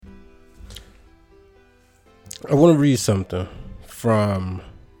I want to read something from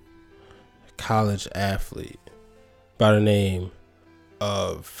a college athlete by the name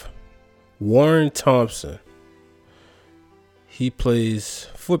of Warren Thompson. He plays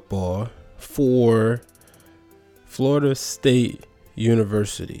football for Florida State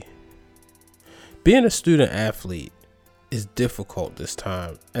University. Being a student athlete is difficult this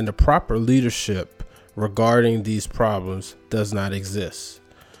time, and the proper leadership regarding these problems does not exist.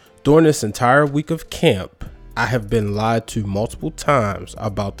 During this entire week of camp, I have been lied to multiple times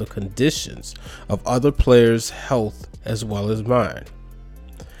about the conditions of other players' health as well as mine.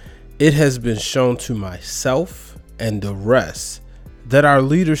 It has been shown to myself and the rest that our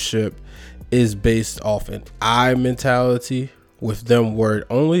leadership is based off an I mentality, with them worried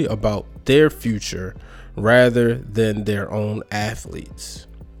only about their future rather than their own athletes.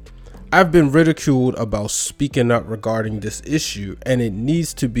 I've been ridiculed about speaking up regarding this issue, and it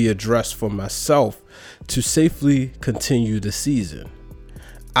needs to be addressed for myself to safely continue the season.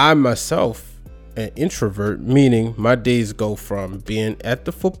 I myself an introvert, meaning my days go from being at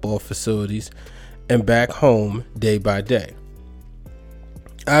the football facilities and back home day by day.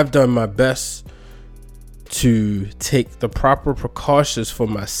 I've done my best to take the proper precautions for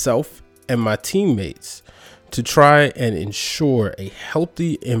myself and my teammates to try and ensure a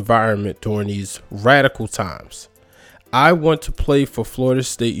healthy environment during these radical times. I want to play for Florida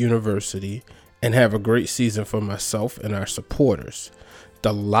State University and have a great season for myself and our supporters.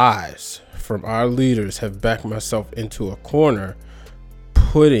 The lies from our leaders have backed myself into a corner,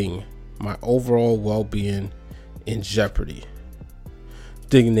 putting my overall well-being in jeopardy.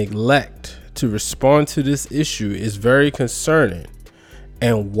 The neglect to respond to this issue is very concerning,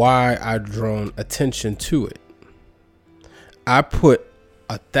 and why I've drawn attention to it. I put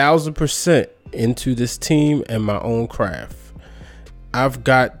 1,000% into this team and my own craft. I've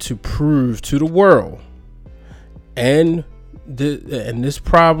got to prove to the world, and this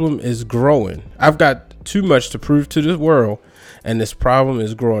problem is growing. I've got too much to prove to the world, and this problem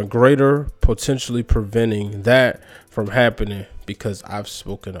is growing greater, potentially preventing that from happening because I've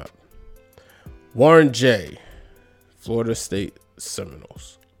spoken up. Warren J., Florida State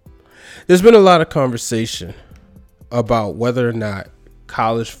Seminoles. There's been a lot of conversation about whether or not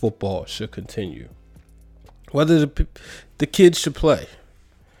college football should continue, whether the kids should play.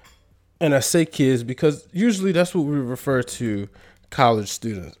 And I say kids because usually that's what we refer to college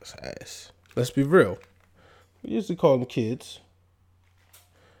students as. Let's be real. We usually call them kids.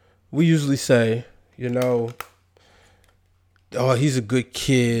 We usually say, oh, he's a good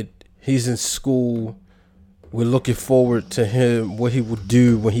kid. He's in school. We're looking forward to him, what he will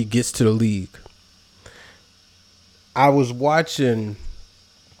do when he gets to the league. I was watching.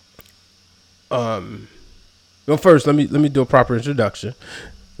 First, let me do a proper introduction,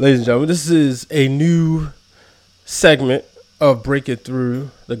 ladies and gentlemen. This is a new segment of Breaking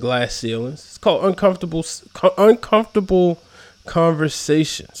Through the Glass Ceilings. It's called Uncomfortable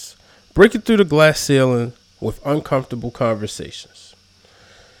Conversations. Breaking through the glass ceiling with uncomfortable conversations.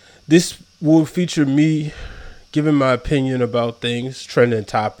 This will feature me giving my opinion about things, trending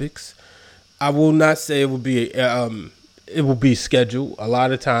topics. I will not say it will be scheduled. A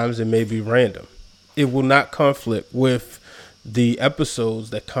lot of times it may be random. It will not conflict with the episodes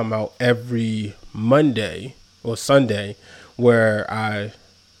that come out every Monday or Sunday, where I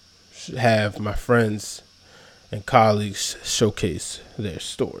have my friends and colleagues showcase their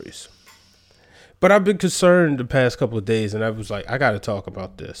stories. But I've been concerned the past couple of days, and I was like, I got to talk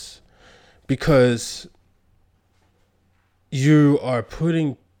about this, because you are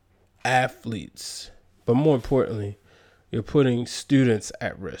putting athletes, but more importantly, you're putting students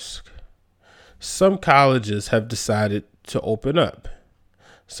at risk. Some colleges have decided to open up.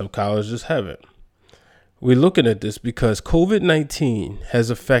 Some colleges haven't. We're looking at this because COVID-19 has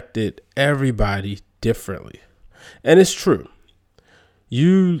affected everybody differently. And it's true.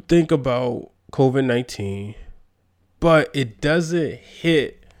 You think about COVID-19, but it doesn't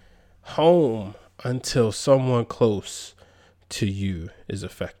hit home until someone close to you is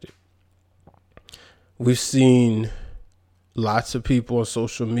affected. We've seen lots of people on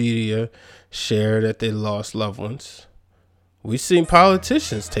social media share that they lost loved ones. We've seen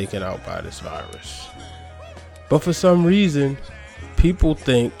politicians taken out by this virus. But for some reason, people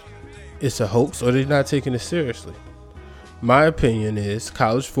think it's a hoax or they're not taking it seriously. My opinion is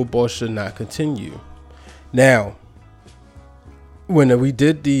college football should not continue. Now, when we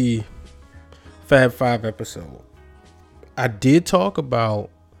did the Fab 5 episode, I did talk about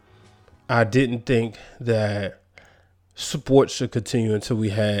I didn't think that sports should continue until we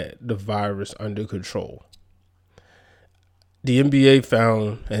had the virus under control. The NBA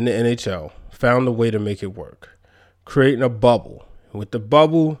found, and the NHL found a way to make it work, creating a bubble. With the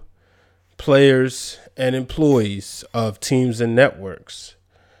bubble, players and employees of teams and networks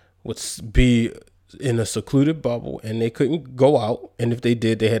would be in a secluded bubble, and they couldn't go out. And if they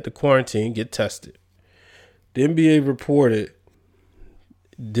did, they had to quarantine, get tested. The NBA reported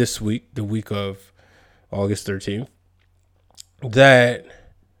this week, the week of August 13th, that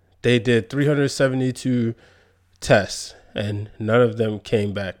they did 372 tests, and none of them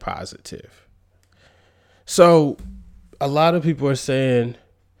came back positive. So a lot of people are saying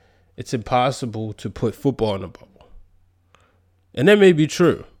it's impossible to put football in a bubble. And that may be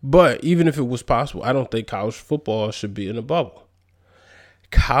true. But even if it was possible, I don't think college football should be in a bubble.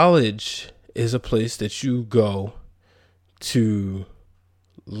 College is a place that you go to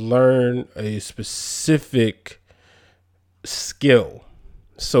learn a specific skill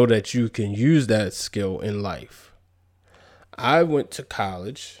so that you can use that skill in life. I went to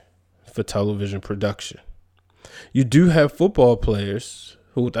college for television production. You do have football players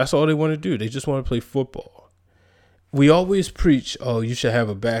who that's all they want to do. They just want to play football. We always preach, oh, you should have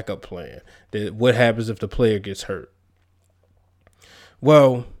a backup plan. That what happens if the player gets hurt?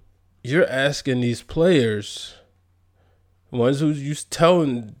 Well, you're asking these players, ones who you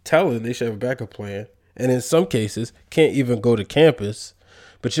telling they should have a backup plan, and in some cases can't even go to campus,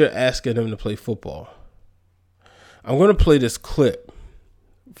 but you're asking them to play football. I'm going to play this clip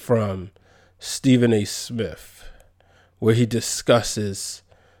from Stephen A. Smith where he discusses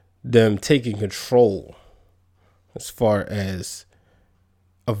them taking control as far as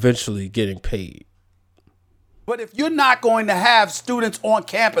eventually getting paid. But if you're not going to have students on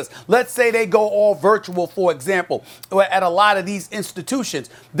campus, let's say they go all virtual, for example, at a lot of these institutions,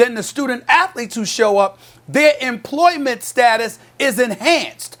 then the student athletes who show up, their employment status is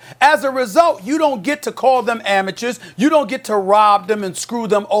enhanced. As a result, you don't get to call them amateurs. You don't get to rob them and screw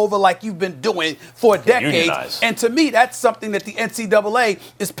them over like you've been doing for decades. Unionize. And to me, that's something that the NCAA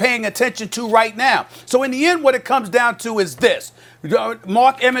is paying attention to right now. So in the end, what it comes down to is this.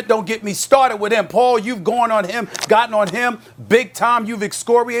 Mark Emmett, don't get me started with him. Paul, you've gone on him, gotten on him big time. You've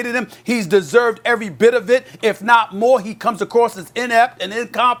excoriated him. He's deserved every bit of it, if not more. He comes across as inept and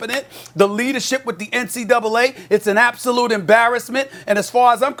incompetent. The leadership with the NCAA, it's an absolute embarrassment. And as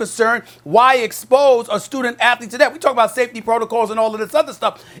far as I'm concerned, why expose a student athlete to that? We talk about safety protocols and all of this other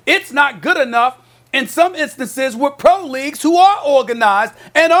stuff. It's not good enough in some instances with pro leagues who are organized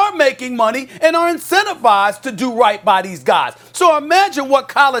and are making money and are incentivized to do right by these guys. So imagine what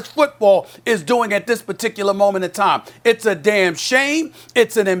college football is doing at this particular moment in time. It's a damn shame.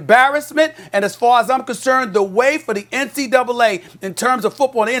 It's an embarrassment. And as far as I'm concerned, the way for the NCAA in terms of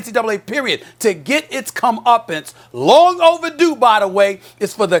football, the NCAA period, to get its comeuppance, long overdue, by the way,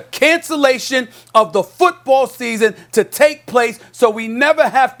 is for the cancellation of the football season to take place so we never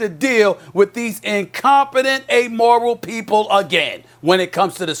have to deal with these incompetent, amoral people again when it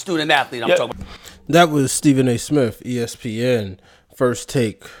comes to the student athlete I'm talking about. That was Stephen A. Smith, ESPN, First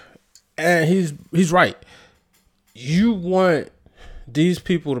Take. And he's right. You want these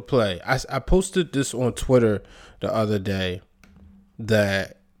people to play. I posted this on Twitter the other day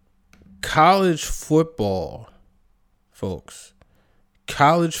that college football, folks,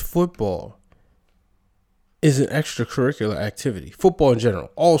 college football is an extracurricular activity. Football in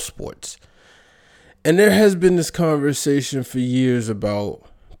general, all sports. And there has been this conversation for years about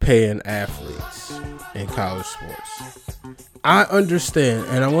paying athletes in college sports. I understand,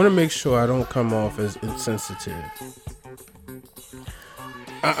 and I want to make sure I don't come off as insensitive.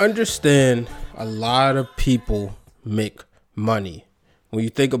 I understand a lot of people make money when you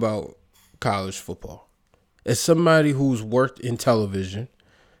think about college football. As somebody who's worked in television,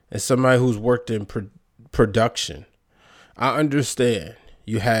 as somebody who's worked in production, I understand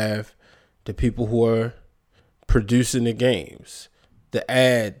you have the people who are producing the games, the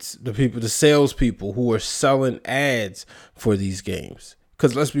ads, the salespeople who are selling ads for these games.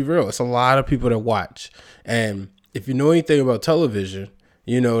 Because let's be real, it's a lot of people that watch. And if you know anything about television,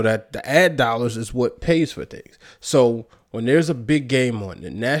 you know that the ad dollars is what pays for things. So when there's a big game on, the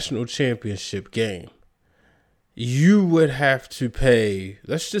national championship game, you would have to pay,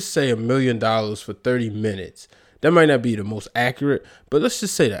 let's just say $1 million for 30 minutes. That might not be the most accurate, but let's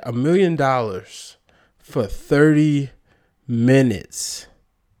just say that $1 million for 30 minutes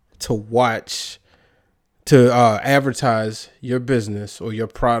to watch, to advertise your business or your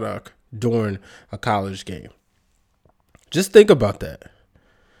product during a college game. Just think about that.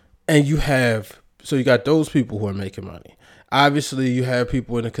 And you got those people who are making money. Obviously, you have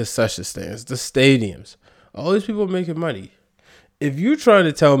people in the concession stands, the stadiums. All these people are making money. If you're trying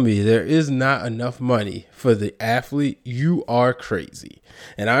to tell me there is not enough money for the athlete, you are crazy.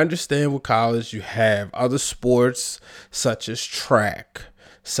 And I understand with college you have other sports such as track,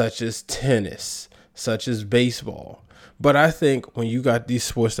 such as tennis, such as baseball. But I think when you got these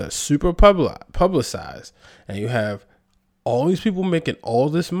sports that's super publicized and you have all these people making all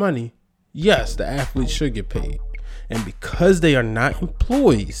this money, yes, the athletes should get paid. And because they are not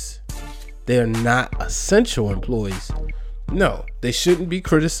employees, they are not essential employees. No, they shouldn't be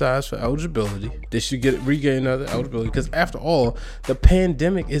criticized for eligibility. They should regain other eligibility because after all, the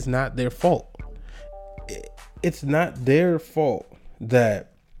pandemic is not their fault. It's not their fault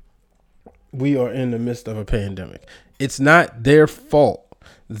that we are in the midst of a pandemic. It's not their fault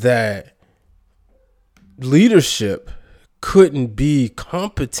that leadership couldn't be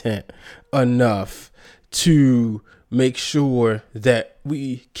competent enough to make sure that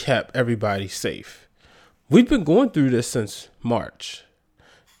we kept everybody safe. We've been going through this since March.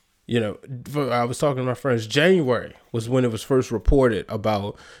 I was talking to my friends. January was when it was first reported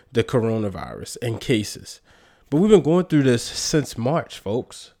about the coronavirus and cases. But we've been going through this since March,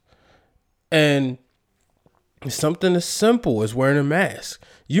 folks. And something as simple as wearing a mask.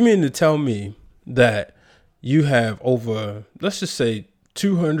 You mean to tell me that you have over, let's just say,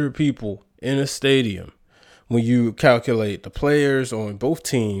 200 people in a stadium when you calculate the players on both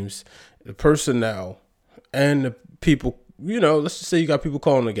teams, the personnel, and the people, let's just say you got people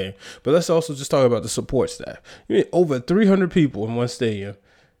calling the game. But let's also just talk about the support staff. You mean over 300 people in one stadium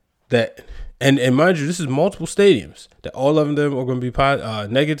that, and mind you, this is multiple stadiums, that all of them are going to be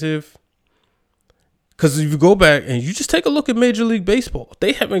negative. Because if you go back and you just take a look at Major League Baseball,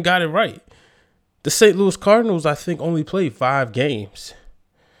 they haven't got it right. The St. Louis Cardinals, I think, only played 5 games.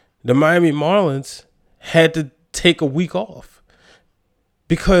 The Miami Marlins had to take a week off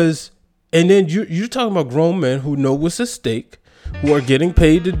because. And then you're talking about grown men who know what's at stake, who are getting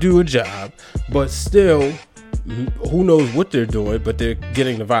paid to do a job, but still, who knows what they're doing, but they're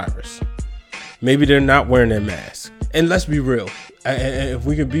getting the virus. Maybe they're not wearing their mask. And let's be real. If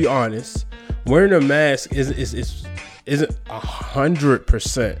we can be honest, wearing a mask isn't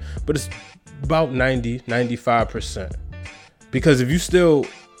 100%, but it's about 95%. Because if you still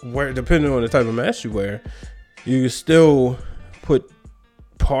wear, depending on the type of mask you wear, you can still put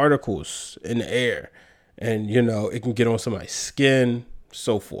particles in the air and it can get on somebody's skin,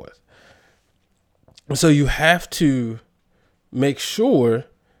 so forth. So you have to make sure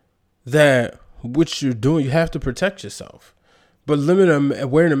that what you're doing, you have to protect yourself. But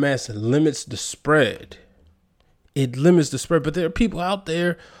wearing a mask limits the spread. It limits the spread. But there are people out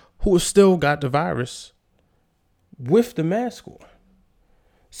there who have still got the virus with the mask on.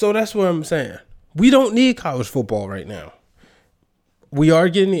 So that's what I'm saying. We don't need college football right now. We are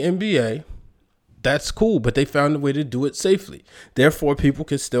getting the NBA. That's cool, but they found a way to do it safely. Therefore, people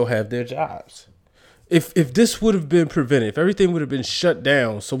can still have their jobs. If this would have been prevented, if everything would have been shut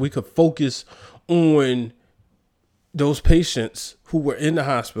down so we could focus on those patients who were in the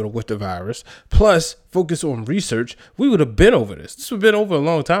hospital with the virus, plus focus on research, we would have been over this. This would have been over a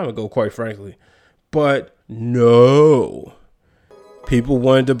long time ago, quite frankly. But no. People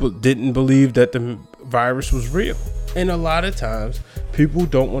didn't believe that the virus was real. And a lot of times, people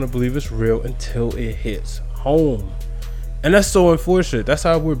don't want to believe it's real until it hits home. And that's so unfortunate. That's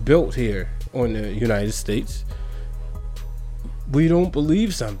how we're built here on the United States. We don't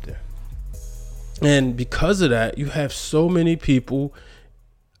believe something. And because of that, you have so many people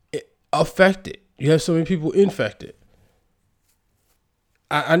affected. You have so many people infected.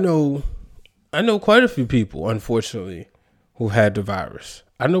 I know quite a few people, unfortunately, who had the virus.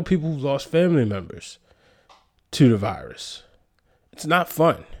 I know people who lost family members to the virus. It's not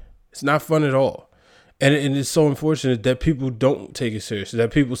fun. It's not fun at all. And it's so unfortunate that people don't take it seriously,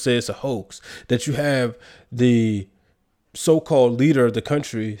 that people say it's a hoax, that you have the so-called leader of the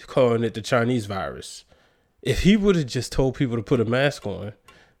country calling it the Chinese virus. If he would have just told people to put a mask on,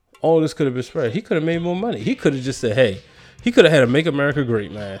 all this could have been spread. He could have made more money. He could have just said, hey, he could have had a Make America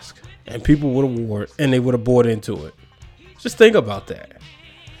Great mask and people would have wore it and they would have bought into it. Just think about that.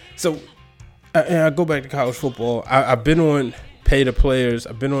 So I go back to college football. I've been on pay the players.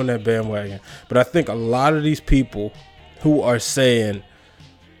 I've been on that bandwagon. But I think a lot of these people who are saying,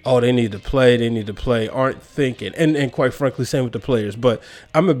 oh, they need to play, aren't thinking. And quite frankly, same with the players. But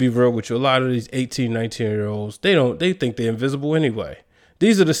I'm going to be real with you. A lot of these 18, 19-year-olds, they think they're invisible anyway.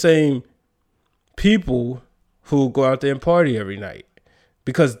 These are the same people who go out there and party every night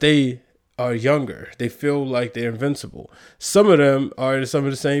because they are younger. They feel like they're invincible. Some of them are some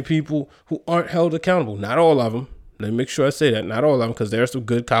of the same people who aren't held accountable. Not all of them. Let me make sure I say that. Not all of them, because there are some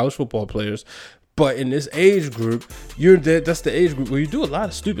good college football players. But in this age group, that's the age group where you do a lot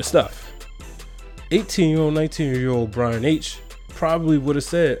of stupid stuff. 18-year-old, 19-year-old Brian H. probably would have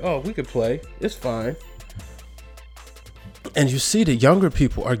said, oh, we could play. It's fine. And you see the younger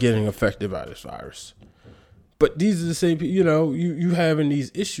people are getting affected by this virus. But these are the same people, you having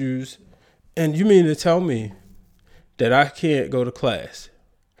these issues, and you mean to tell me that I can't go to class?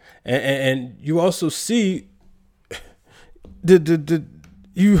 And you also see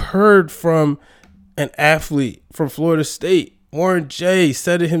you heard from an athlete from Florida State, Warren Jay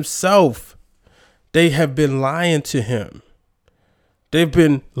said it himself. They have been lying to him. They've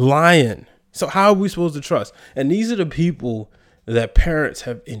been lying. So how are we supposed to trust? And these are the people that parents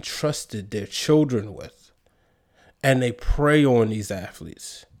have entrusted their children with. And they prey on these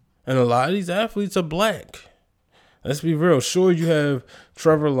athletes. And a lot of these athletes are black. Let's be real. Sure, you have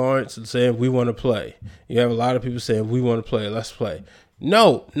Trevor Lawrence saying, we want to play. You have a lot of people saying, we want to play. Let's play.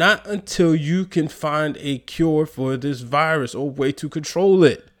 No, not until you can find a cure for this virus or way to control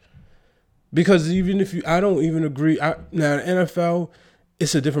it. Because even if I don't even agree. Now, the NFL,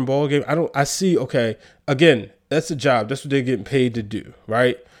 it's a different ballgame. I see, okay, again, that's a job. That's what they're getting paid to do,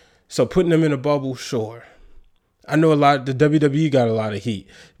 right? So putting them in a bubble, sure. I know the WWE got a lot of heat.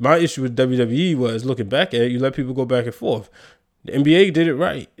 My issue with WWE was, looking back at it, you let people go back and forth. The NBA did it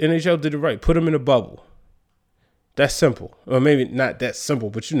right. NHL did it right. Put them in a bubble. That's simple. Or maybe not that simple,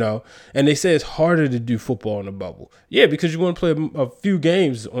 but And they say it's harder to do football in a bubble. Yeah, because you want to play a few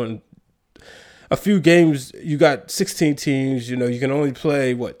games you got 16 teams, you can only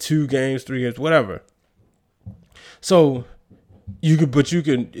play 2 games, 3 games, whatever. So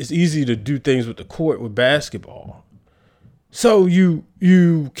it's easy to do things with the court with basketball. So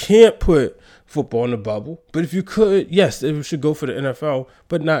you can't put football in a bubble, but if you could, yes, it should go for the NFL,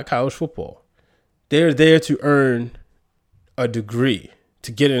 but not college football. They're there to earn a degree,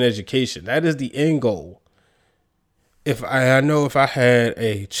 to get an education. That is the end goal. If I had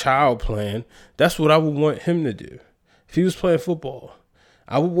a child playing, that's what I would want him to do. If he was playing football,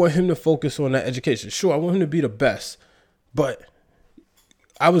 I would want him to focus on that education. Sure, I want him to be the best, but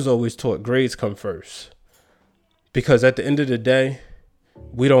I was always taught grades come first. Because at the end of the day,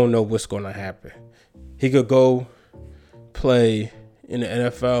 we don't know what's going to happen. He could go play in the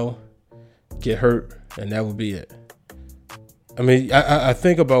NFL, get hurt, and that would be it. I mean, I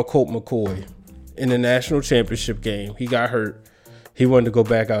think about Colt McCoy in the national championship game. He got hurt. He wanted to go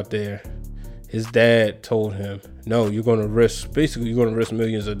back out there. His dad told him, no, you're going to risk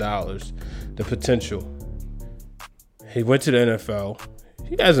millions of dollars, the potential. He went to the NFL.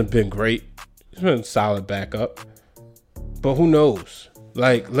 He hasn't been great. He's been a solid backup. But who knows?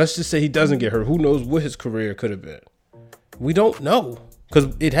 Let's just say he doesn't get hurt. Who knows what his career could have been? We don't know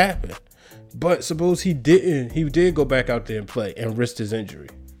because it happened. But suppose he did go back out there and play and risk his injury.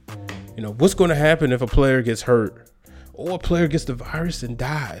 What's going to happen if a player gets hurt or a player gets the virus and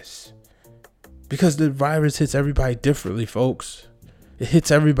dies? Because the virus hits everybody differently, folks. It hits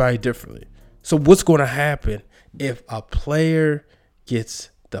everybody differently. So what's going to happen if a player gets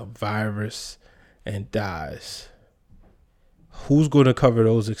the virus and dies? Who's going to cover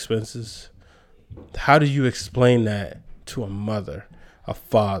those expenses? How do you explain that to a mother, a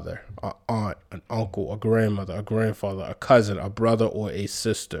father, an aunt, an uncle, a grandmother, a grandfather, a cousin, a brother, or a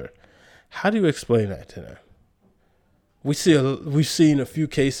sister? How do you explain that to them? We've seen a few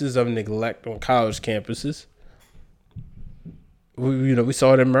cases of neglect on college campuses. We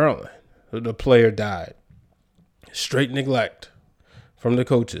saw it in Maryland. The player died. Straight neglect from the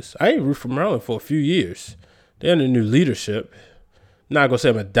coaches. I ain't root for Maryland for a few years. They're under new leadership. I'm not gonna say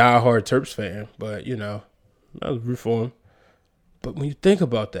I'm a diehard Terps fan, but I was root for them. But when you think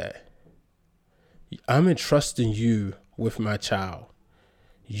about that, I'm entrusting you with my child.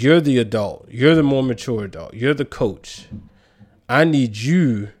 You're the adult. You're the more mature adult. You're the coach. I need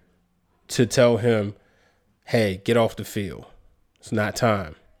you to tell him, hey, get off the field. It's not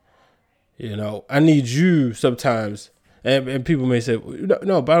time. I need you sometimes, and people may say,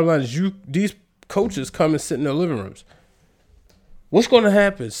 no, bottom line is these coaches come and sit in their living rooms. What's going to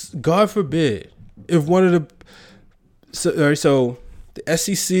happen? God forbid, if one of the, so the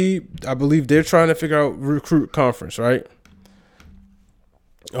SEC, I believe they're trying to figure out recruit conference, right?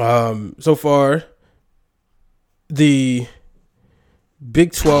 So far, the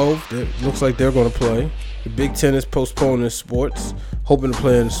Big 12, it looks like they're going to play. The Big 10 is postponing sports, hoping to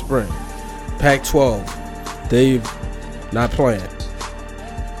play in the spring. Pac-12, they've not playing.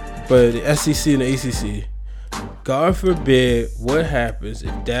 But the SEC and the ACC, God forbid what happens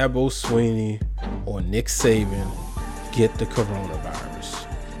if Dabo Swinney or Nick Saban get the coronavirus.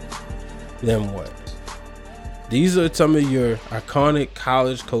 Then what? These are some of your iconic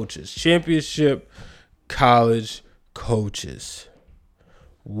college coaches, championship college coaches.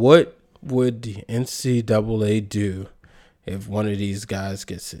 What would the NCAA do if one of these guys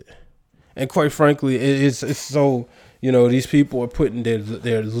gets it? And quite frankly, it's so, these people are putting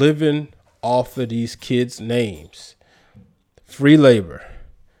they're living off of these kids' names. Free labor.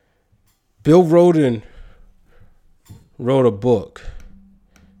 Bill Rhoden wrote a book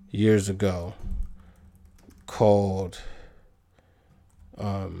years ago called,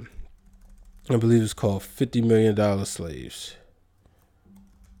 I believe it's called $50 Million Slaves.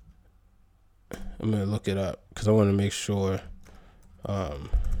 I'm going to look it up because I want to make sure.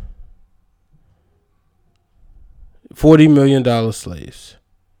 $40 million slaves.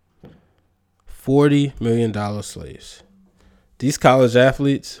 $40 million slaves. These college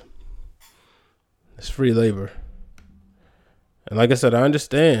athletes, it's free labor. And like I said, I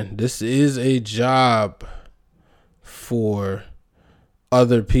understand this is a job for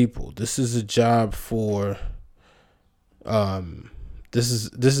other people. This is a job for this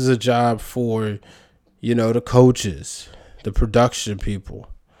is a job for the coaches, the production people,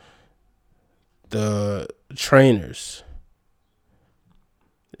 the trainers.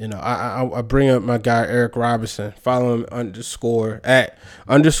 I bring up my guy Eric Robinson. Follow him @_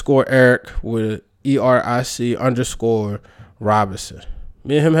 Eric with ERIC _ Robinson.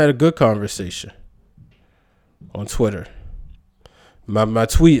 Me and him had a good conversation on Twitter. My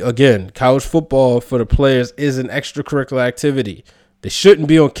tweet again: college football for the players is an extracurricular activity. They shouldn't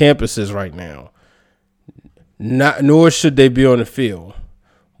be on campuses right now. Nor should they be on the field.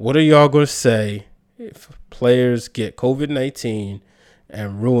 What are y'all going to say if players get COVID-19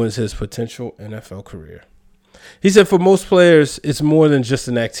 and ruins his potential NFL career? He said for most players, it's more than just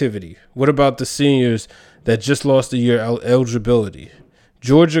an activity. What about the seniors that just lost a year eligibility?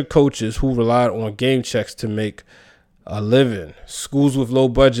 Georgia coaches who relied on game checks to make a living. Schools with low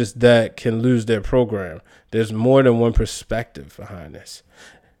budgets that can lose their program. There's more than one perspective behind this.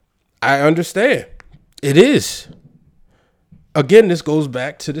 I understand. It is. Again, this goes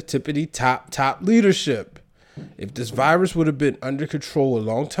back to the tippity top leadership. If this virus would have been under control a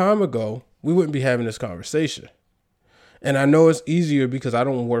long time ago, we wouldn't be having this conversation. And I know it's easier because I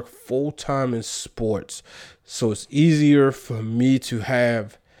don't work full-time in sports. So it's easier for me to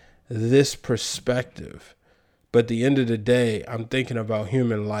have this perspective. But at the end of the day, I'm thinking about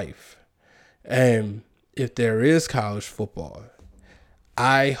human life. And if there is college football,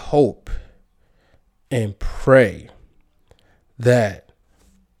 I hope and pray that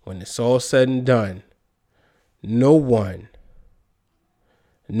when it's all said and done, no one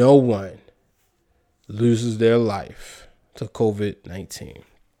loses their life to COVID-19.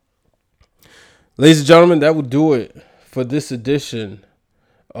 Ladies and gentlemen, that will do it for this edition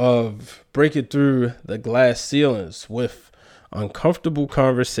of Breaking Through the Glass Ceilings with Uncomfortable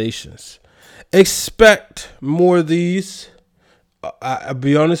Conversations. Expect more of these. I'll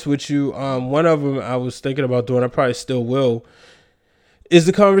be honest with you. One of them I was thinking about doing, I probably still will, is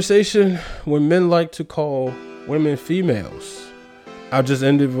the conversation when men like to call women females. I'll just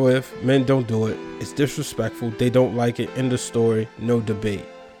end it with, men don't do it. It's disrespectful. They don't like it. End of story. No debate.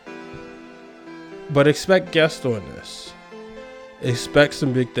 But expect guests on this. Expect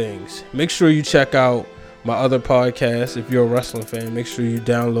some big things. Make sure you check out my other podcast. If you're a wrestling fan, make sure you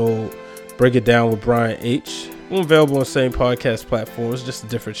download Break It Down with Brian H. We're available on the same podcast platforms, just a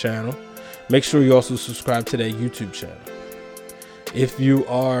different channel. Make sure you also subscribe to that YouTube channel. If you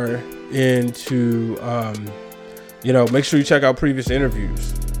are into, make sure you check out previous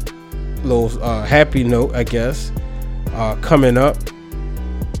interviews. Little happy note, I guess, coming up.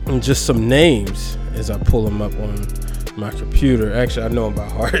 And just some names as I pull them up on my computer. Actually, I know them by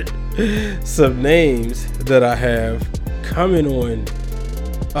heart. Some names that I have coming on.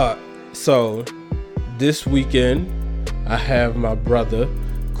 So this weekend, I have my brother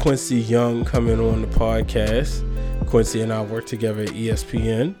Quincy Young coming on the podcast. Quincy and I work together at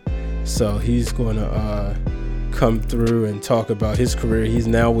ESPN, so he's going to come through and talk about his career. He's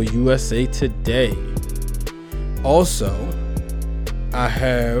now with USA Today. Also, I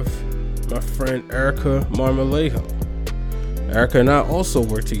have my friend Erica Marmolejo. Erica and I also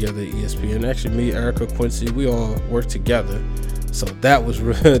work together at ESPN. Actually, me, Erica, Quincy, we all work together. So that was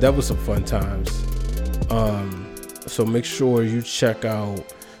some fun times. So make sure you check out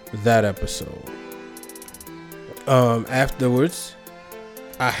that episode. Afterwards,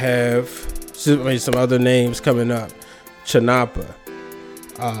 I have some other names coming up. Chanapa.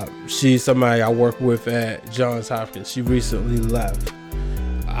 She's somebody I work with at Johns Hopkins. She recently left.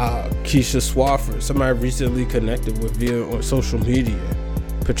 Keisha Swafford, somebody I recently connected with on social media.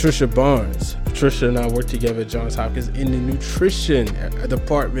 Patricia Barnes. Patricia and I work together at Johns Hopkins in the nutrition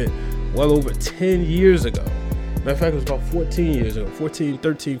department well over 10 years ago. Matter of fact, it was about 14 years ago, 14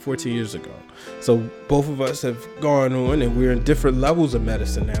 years ago. So both of us have gone on, and we're in different levels of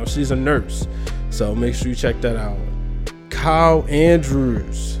medicine now. She's a nurse, so make sure you check that out. Kyle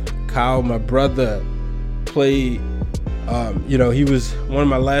Andrews. Kyle, my brother, played, he was one of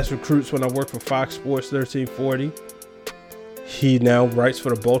my last recruits when I worked for Fox Sports 1340. He now writes for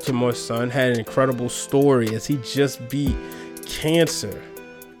the Baltimore Sun, had an incredible story as he just beat cancer.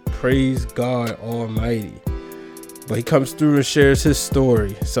 Praise God Almighty. But he comes through and shares his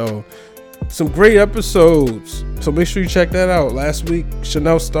story. So some great episodes. So make sure you check that out. Last week,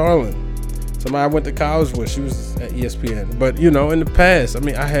 Chanel Starling, somebody I went to college with. She was at ESPN. But, in the past,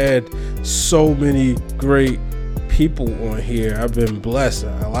 I had so many great people on here. I've been blessed.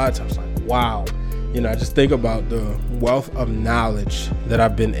 A lot of times, like, wow. I just think about the wealth of knowledge that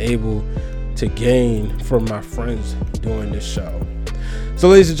I've been able to gain from my friends doing this show. So,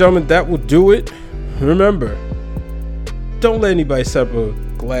 ladies and gentlemen, that will do it. Remember, don't let anybody set up a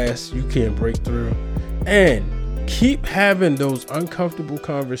glass you can't break through. And keep having those uncomfortable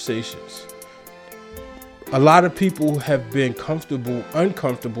conversations. A lot of people have been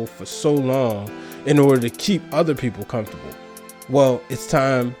uncomfortable for so long in order to keep other people comfortable. Well, it's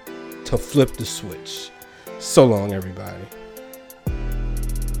time to flip the switch. So long, everybody.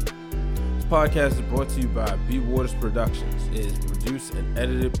 This podcast is brought to you by B. Waters Productions. It is produced and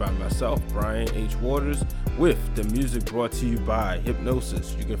edited by myself, Brian H. Waters, with the music brought to you by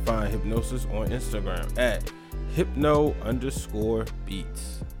Hypnosis. You can find Hypnosis on Instagram at hypno_beats.